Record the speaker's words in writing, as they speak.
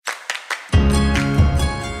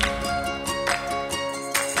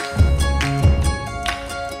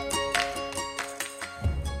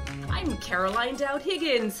Caroline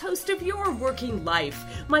Dowd-Higgins, host of Your Working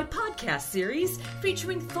Life, my podcast series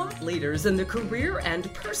featuring thought leaders in the career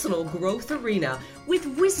and personal growth arena with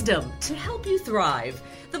wisdom to help you thrive.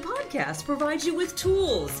 The podcast provides you with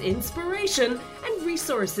tools, inspiration, and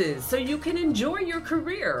resources so you can enjoy your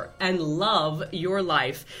career and love your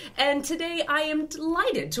life. And today I am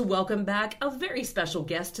delighted to welcome back a very special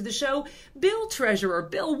guest to the show, Bill Treasurer.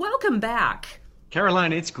 Bill, welcome back.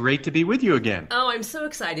 Caroline, it's great to be with you again. Oh, I'm so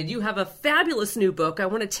excited. You have a fabulous new book. I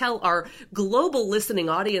want to tell our global listening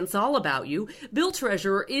audience all about you. Bill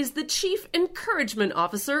Treasurer is the Chief Encouragement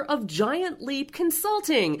Officer of Giant Leap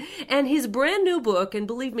Consulting. And his brand new book, and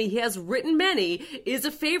believe me, he has written many, is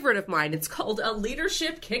a favorite of mine. It's called A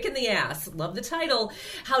Leadership Kick in the Ass. Love the title.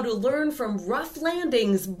 How to Learn from Rough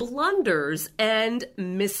Landings, Blunders, and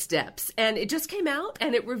Missteps. And it just came out,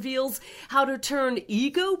 and it reveals how to turn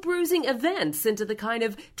ego-bruising events into the kind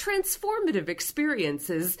of transformative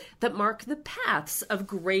experiences that mark the paths of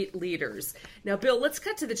great leaders. Now, Bill, let's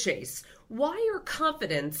cut to the chase. Why are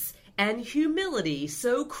confidence and humility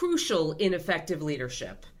so crucial in effective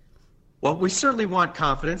leadership? Well, we certainly want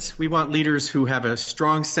confidence. We want leaders who have a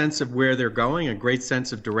strong sense of where they're going, a great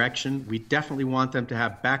sense of direction. We definitely want them to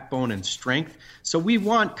have backbone and strength. So we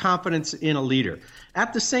want confidence in a leader.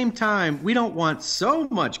 At the same time, we don't want so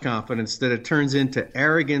much confidence that it turns into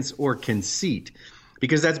arrogance or conceit,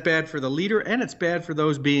 because that's bad for the leader and it's bad for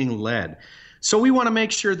those being led. So we want to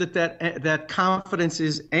make sure that confidence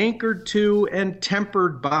is anchored to and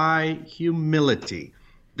tempered by humility.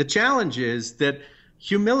 The challenge is that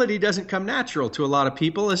humility doesn't come natural to a lot of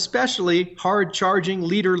people, especially hard-charging,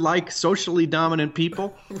 leader-like, socially dominant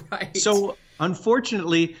people. Right. So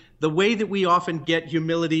unfortunately, the way that we often get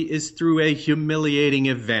humility is through a humiliating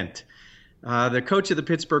event. The coach of the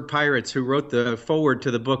Pittsburgh Pirates, who wrote the foreword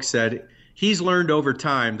to the book, said he's learned over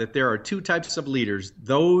time that there are two types of leaders: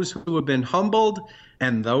 those who have been humbled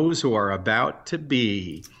and those who are about to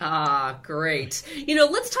be. Ah, great.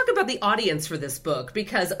 Let's talk about the audience for this book,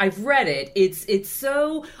 because I've read it. It's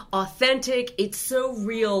so authentic, it's so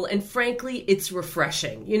real, and frankly, it's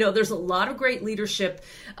refreshing. There's a lot of great leadership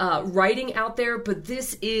writing out there, but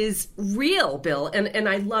this is real, Bill, and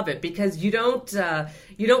I love it because you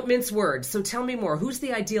don't mince words. So tell me more. Who's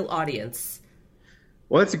the ideal audience?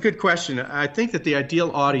 Well, that's a good question. I think that the ideal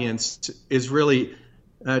audience is really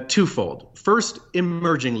twofold. First,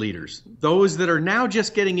 emerging leaders, those that are now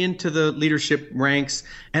just getting into the leadership ranks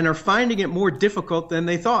and are finding it more difficult than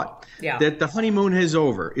they thought. Yeah. That the honeymoon is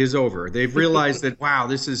over. They've realized that, wow,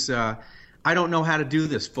 this is, I don't know how to do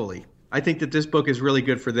this fully. I think that this book is really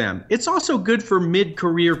good for them. It's also good for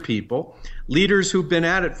mid-career people, leaders who've been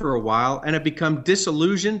at it for a while and have become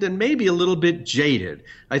disillusioned and maybe a little bit jaded.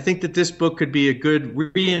 I think that this book could be a good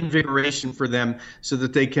reinvigoration for them so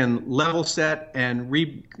that they can level set and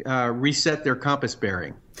reset their compass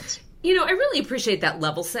bearing. I really appreciate that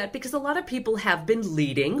level set, because a lot of people have been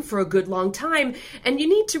leading for a good long time, and you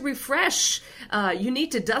need to refresh. You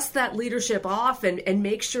need to dust that leadership off and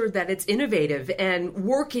make sure that it's innovative and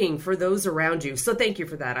working for those around you. So thank you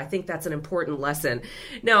for that. I think that's an important lesson.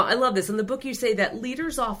 Now, I love this. In the book, you say that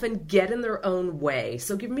leaders often get in their own way.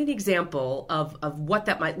 So give me an example of what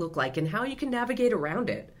that might look like and how you can navigate around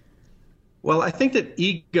it. Well, I think that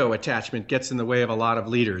ego attachment gets in the way of a lot of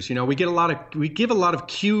leaders. We give a lot of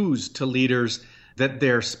cues to leaders that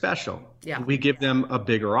they're special. Yeah. We give them a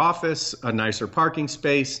bigger office, a nicer parking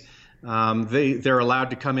space. They're allowed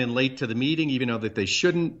to come in late to the meeting, even though that they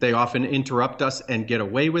shouldn't. They often interrupt us and get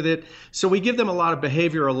away with it. So we give them a lot of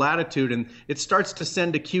behavioral latitude, and it starts to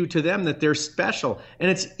send a cue to them that they're special. And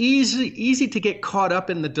it's easy to get caught up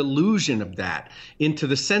in the delusion of that, into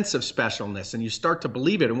the sense of specialness, and you start to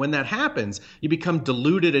believe it. And when that happens, you become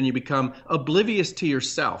deluded and you become oblivious to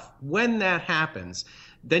yourself. When that happens,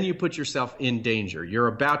 then you put yourself in danger. You're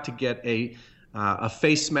about to get a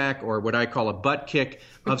face smack, or what I call a butt kick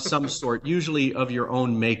of some sort, usually of your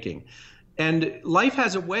own making. And life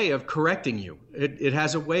has a way of correcting you. It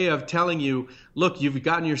has a way of telling you, look, you've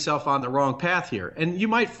gotten yourself on the wrong path here. And you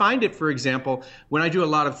might find it, for example, when I do a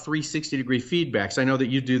lot of 360-degree feedbacks. I know that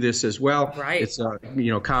you do this as well. Right. It's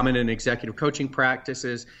common in executive coaching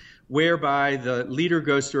practices, whereby the leader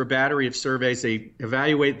goes through a battery of surveys. They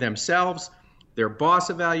evaluate themselves, their boss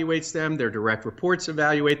evaluates them, their direct reports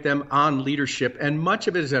evaluate them on leadership, and much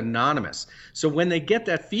of it is anonymous. So when they get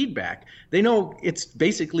that feedback, they know it's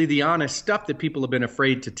basically the honest stuff that people have been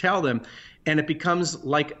afraid to tell them, and it becomes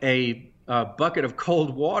like a bucket of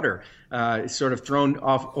cold water sort of thrown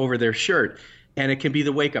off over their shirt. And it can be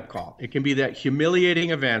the wake-up call. It can be that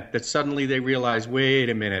humiliating event that suddenly they realize, wait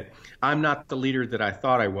a minute, I'm not the leader that I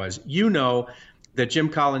thought I was. You know that Jim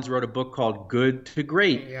Collins wrote a book called Good to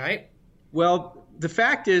Great. Right. Well, the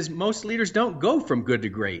fact is most leaders don't go from good to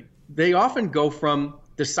great. They often go from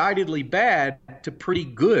decidedly bad to pretty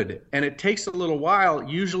good. And it takes a little while,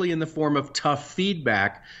 usually in the form of tough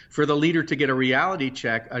feedback, for the leader to get a reality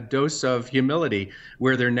check, a dose of humility,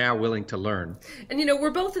 where they're now willing to learn. And,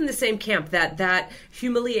 we're both in the same camp that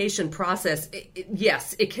humiliation process,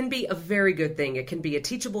 yes, it can be a very good thing. It can be a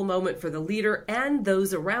teachable moment for the leader and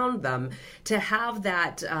those around them to have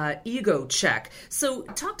that ego check. So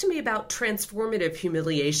talk to me about transformative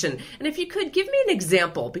humiliation. And if you could, give me an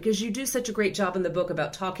example, because you do such a great job in the book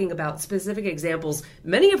about talking about specific examples,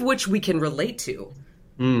 many of which we can relate to.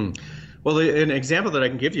 Well, an example that I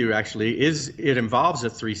can give you actually it involves a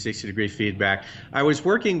 360-degree feedback. I was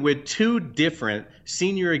working with two different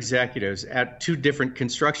senior executives at two different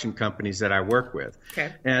construction companies that I work with.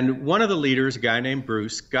 Okay. And one of the leaders, a guy named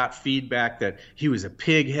Bruce, got feedback that he was a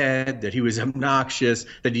pighead, that he was obnoxious,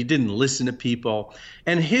 that he didn't listen to people.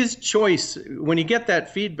 And his choice, when you get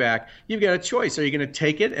that feedback, you've got a choice. Are you going to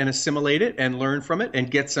take it and assimilate it and learn from it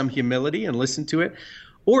and get some humility and listen to it?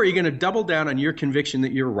 Or are you going to double down on your conviction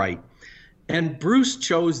that you're right? And Bruce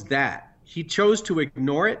chose that. He chose to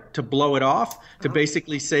ignore it, to blow it off, to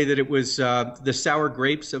basically say that it was the sour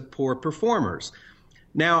grapes of poor performers.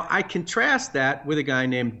 Now, I contrast that with a guy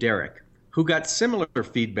named Derek, who got similar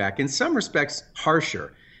feedback, in some respects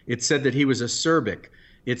harsher. It said that he was acerbic.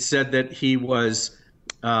 It said that he was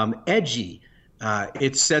edgy.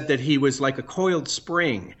 It said that he was like a coiled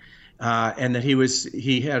spring, and that he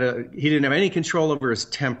didn't have any control over his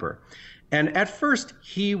temper. And at first,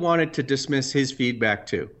 he wanted to dismiss his feedback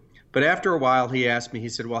too. But after a while, he asked me, he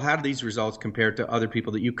said, well, how do these results compare to other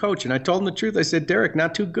people that you coach? And I told him the truth. I said, Derek,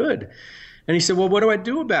 not too good. And he said, well, what do I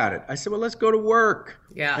do about it? I said, well, let's go to work.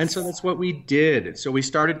 Yes. And so that's what we did. So we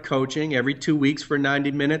started coaching every 2 weeks for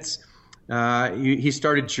 90 minutes. He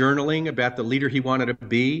started journaling about the leader he wanted to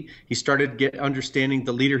be. He started understanding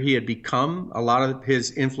the leader he had become. A lot of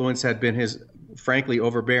his influence had been his, frankly,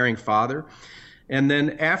 overbearing father. And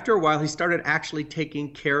then after a while, he started actually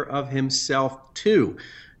taking care of himself too,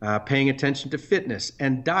 paying attention to fitness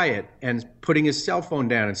and diet and putting his cell phone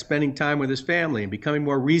down and spending time with his family and becoming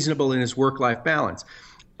more reasonable in his work-life balance.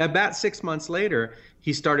 About 6 months later,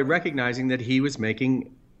 he started recognizing that he was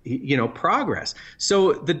making, progress.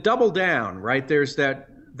 So the double down, right? There's that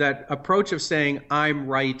approach of saying, I'm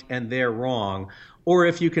right and they're wrong. Or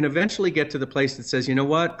if you can eventually get to the place that says, you know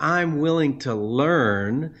what, I'm willing to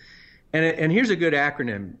learn. And here's a good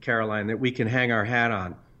acronym, Caroline, that we can hang our hat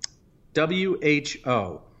on.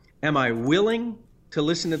 WHO. Am I willing to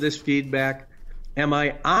listen to this feedback? Am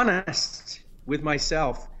I honest with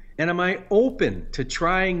myself? And am I open to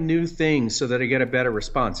trying new things so that I get a better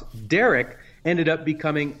response? Derek ended up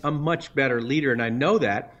becoming a much better leader, and I know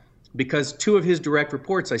that because two of his direct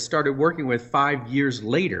reports I started working with 5 years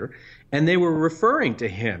later, and they were referring to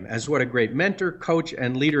him as what a great mentor, coach,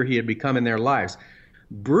 and leader he had become in their lives.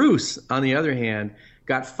 Bruce, on the other hand,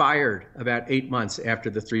 got fired about 8 months after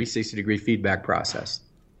the 360-degree feedback process.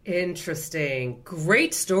 Interesting.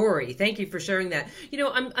 Great story. Thank you for sharing that.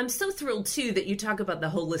 I'm so thrilled too that you talk about the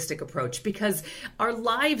holistic approach, because our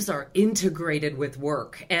lives are integrated with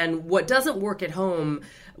work, and what doesn't work at home,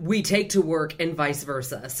 we take to work, and vice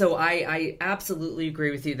versa. So I absolutely agree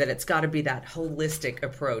with you that it's got to be that holistic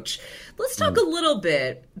approach. Let's talk a little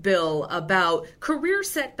bit, Bill, about career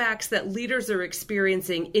setbacks that leaders are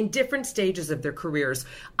experiencing in different stages of their careers.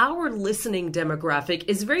 Our listening demographic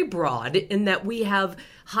is very broad in that we have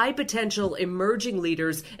high potential emerging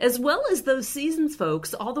leaders, as well as those seasoned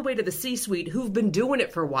folks all the way to the C-suite who've been doing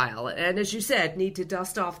it for a while. And as you said, need to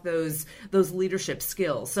dust off those leadership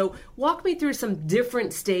skills. So walk me through some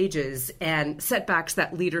different stages and setbacks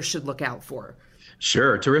that leaders should look out for.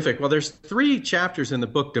 Sure. Terrific. Well, there's 3 chapters in the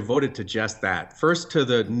book devoted to just that. First to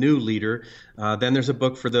the new leader, then there's a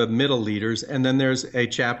book for the middle leaders, and then there's a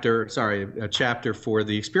chapter for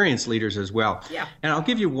the experienced leaders as well. Yeah. And I'll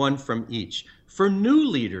give you one from each. For new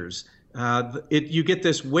leaders, you get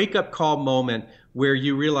this wake-up call moment where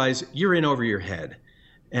you realize you're in over your head,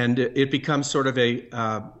 and it becomes sort of a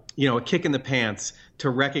kick in the pants to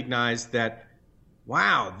recognize that,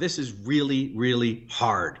 wow, this is really, really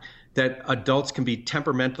hard. That adults can be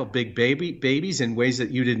temperamental big babies in ways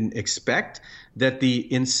that you didn't expect, that the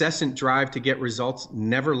incessant drive to get results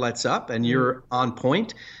never lets up and you're on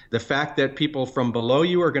point. The fact that people from below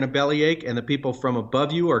you are going to bellyache and the people from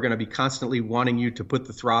above you are going to be constantly wanting you to put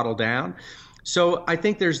the throttle down. So I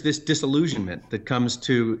think there's this disillusionment that comes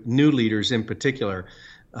to new leaders in particular.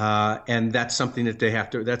 And that's something that they have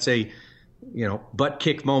to, that's a, butt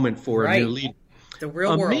kick moment for a new leader. The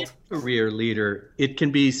real world. A mid-career leader, it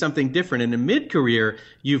can be something different. In a mid-career,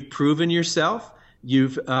 you've proven yourself.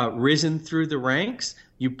 you've risen through the ranks.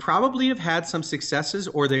 You probably have had some successes,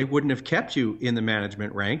 or they wouldn't have kept you in the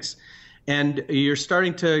management ranks. And you're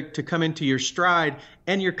starting to come into your stride,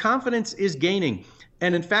 and your confidence is gaining.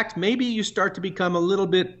 And in fact, maybe you start to become a little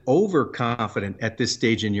bit overconfident at this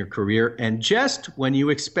stage in your career. And just when you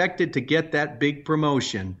expected to get that big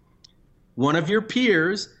promotion, one of your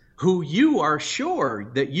peers, who you are sure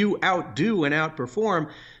that you outdo and outperform,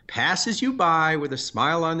 passes you by with a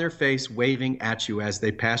smile on their face, waving at you as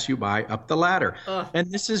they pass you by up the ladder.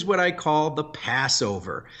 And this is what I call the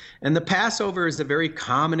Passover. And the Passover is a very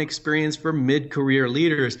common experience for mid-career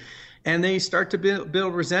leaders. And they start to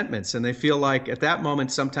build resentments, and they feel like at that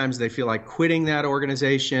moment, sometimes they feel like quitting that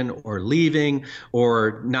organization or leaving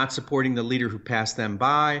or not supporting the leader who passed them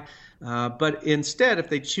by. But instead, if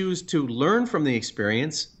they choose to learn from the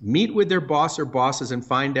experience, meet with their boss or bosses and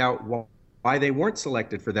find out why they weren't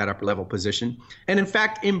selected for that upper level position, and in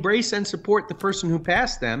fact, embrace and support the person who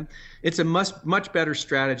passed them, it's a much better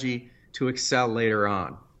strategy to excel later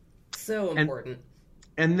on. So important.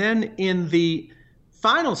 And then in the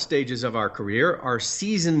final stages of our career, our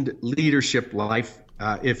seasoned leadership life,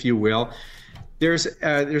 if you will, there's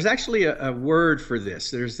actually a word for this.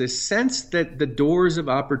 There's this sense that the doors of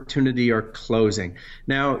opportunity are closing.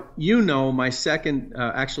 Now, you know, my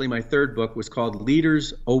third book was called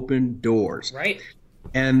Leaders Open Doors. Right.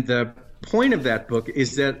 And the point of that book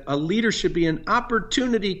is that a leader should be an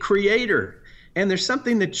opportunity creator. And there's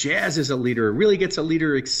something that jazzes a leader. It really gets a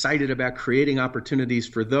leader excited about creating opportunities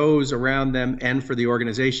for those around them and for the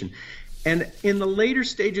organization. And in the later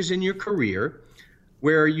stages in your career,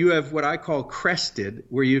 where you have what I call crested,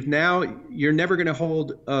 where you're never going to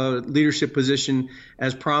hold a leadership position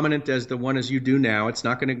as prominent as the one as you do now. There's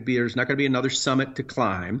not going to be another summit to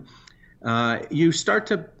climb. You start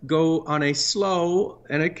to go on a slow,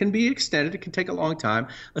 and it can be extended, it can take a long time,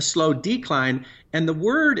 a slow decline. And the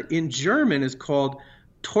word in German is called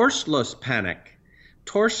Torschlusspanik.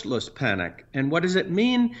 Torschlusspanik. And what does it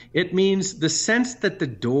mean? It means the sense that the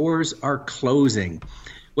doors are closing.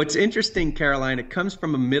 What's interesting, Caroline, it comes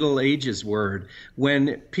from a Middle Ages word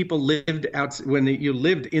when people lived you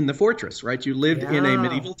lived in the fortress, right? You lived in a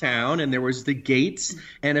medieval town and there was the gates.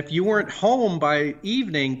 And if you weren't home by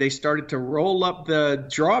evening, they started to roll up the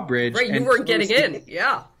drawbridge. Right, you weren't getting in.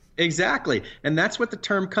 Yeah. Exactly. And that's what the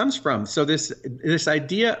term comes from. So this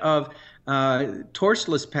idea of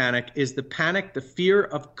Torschlusspanik is the panic, the fear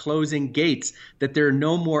of closing gates, that there are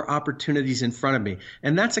no more opportunities in front of me.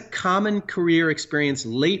 And that's a common career experience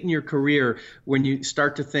late in your career when you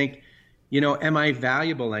start to think, am I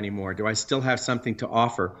valuable anymore? Do I still have something to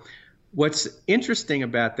offer? What's interesting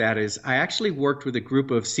about that is I actually worked with a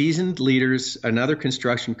group of seasoned leaders, another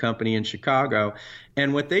construction company in Chicago,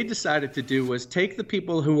 and what they decided to do was take the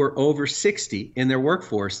people who were over 60 in their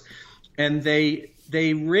workforce, and they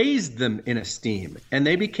raised them in esteem, and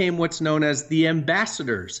they became what's known as the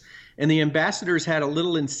ambassadors. And the ambassadors had a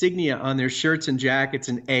little insignia on their shirts and jackets,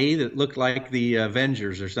 an A that looked like the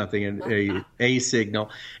Avengers or something, an A signal.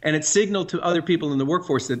 And it signaled to other people in the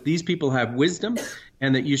workforce that these people have wisdom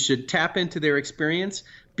and that you should tap into their experience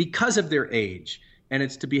because of their age. And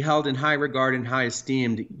it's to be held in high regard and high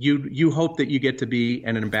esteem. You hope that you get to be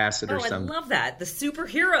an ambassador someday. I love that. The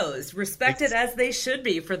superheroes, respected as they should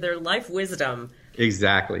be for their life wisdom.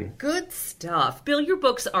 Exactly. Good stuff. Bill, your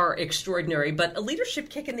books are extraordinary, but A Leadership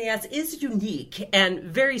Kick in the Ass is unique and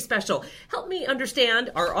very special. Help me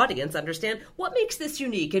understand, our audience understand, what makes this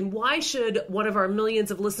unique and why should one of our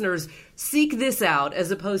millions of listeners seek this out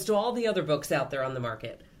as opposed to all the other books out there on the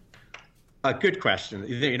market? A good question.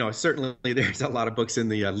 Certainly there's a lot of books in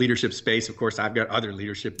the leadership space. Of course, I've got other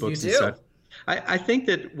leadership books and such. I think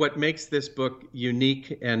that what makes this book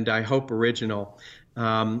unique and I hope original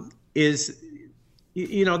is,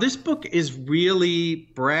 this book is really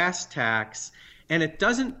brass tacks, and it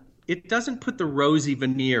doesn't put the rosy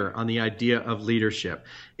veneer on the idea of leadership.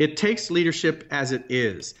 It takes leadership as it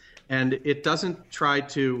is, and it doesn't try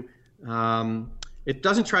to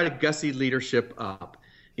gussy leadership up.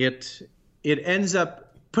 It ends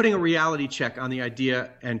up putting a reality check on the idea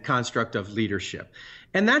and construct of leadership.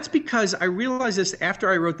 And that's because I realized this after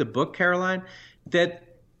I wrote the book, Caroline, that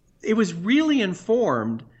it was really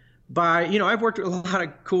informed by, I've worked with a lot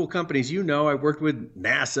of cool companies. I've worked with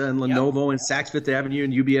NASA and Lenovo and Saks Fifth Avenue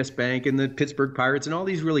and UBS Bank and the Pittsburgh Pirates and all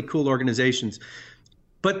these really cool organizations.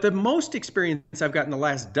 But the most experience I've got in the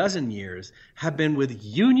last dozen years have been with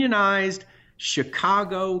unionized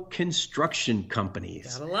Chicago construction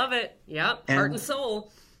companies. Gotta love it. Yep. Heart and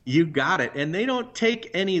soul. You got it. And they don't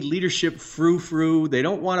take any leadership frou-frou. They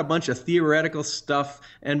don't want a bunch of theoretical stuff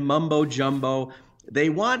and mumbo jumbo. They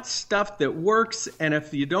want stuff that works, and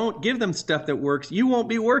if you don't give them stuff that works, you won't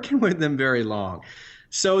be working with them very long.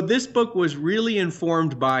 So this book was really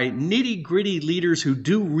informed by nitty-gritty leaders who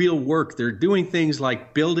do real work. They're doing things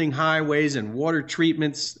like building highways and water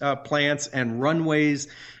treatment plants and runways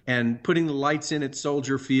and putting the lights in at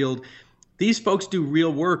Soldier Field. These folks do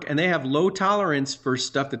real work, and they have low tolerance for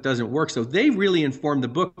stuff that doesn't work. So they really informed the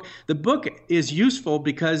book. The book is useful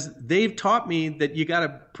because they've taught me that you got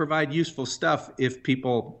to provide useful stuff if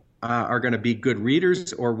people are going to be good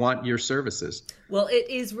readers or want your services. Well, it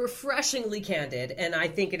is refreshingly candid, and I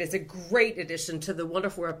think it is a great addition to the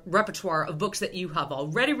wonderful repertoire of books that you have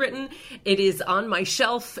already written. It is on my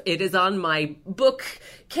shelf. It is on my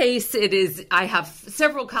bookcase. I have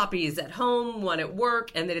several copies at home, one at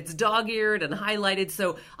work, and that it's dog-eared and highlighted.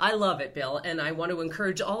 So I love it, Bill, and I want to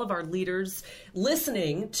encourage all of our leaders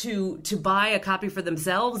listening to buy a copy for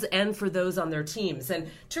themselves and for those on their teams.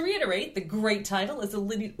 And to reiterate, the great title is A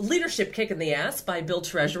Leadership Kick in the Ass by Bill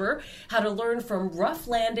Treasurer, How to Learn from Rough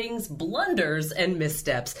Landings, Blunders, and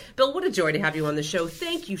Missteps. Bill, what a joy to have you on the show.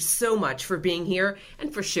 Thank you so much for being here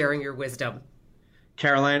and for sharing your wisdom.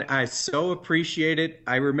 Caroline, I so appreciate it.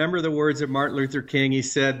 I remember the words of Martin Luther King. He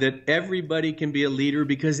said that everybody can be a leader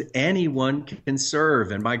because anyone can serve.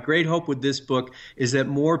 And my great hope with this book is that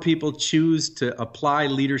more people choose to apply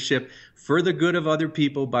leadership for the good of other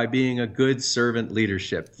people by being a good servant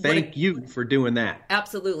leadership. Thank you for doing that.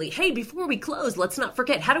 Absolutely. Hey, before we close, let's not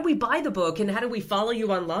forget, how do we buy the book and how do we follow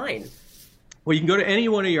you online? Well, you can go to any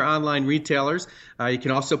one of your online retailers. You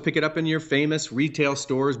can also pick it up in your famous retail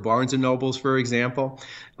stores, Barnes & Nobles, for example.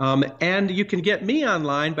 And you can get me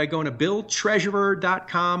online by going to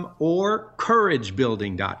BillTreasurer.com or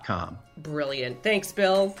CourageBuilding.com. Brilliant. Thanks,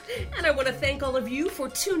 Bill. And I want to thank all of you for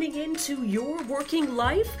tuning in to Your Working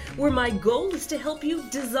Life, where my goal is to help you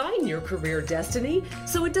design your career destiny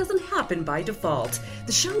so it doesn't happen by default.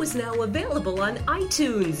 The show is now available on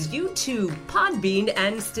iTunes, YouTube, Podbean,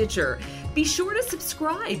 and Stitcher. Be sure to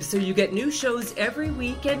subscribe so you get new shows every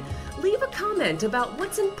week, and leave a comment about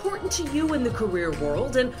what's important to you in the career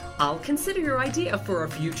world, and I'll consider your idea for a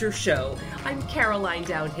future show. I'm Caroline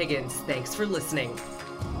Down Higgins. Thanks for listening.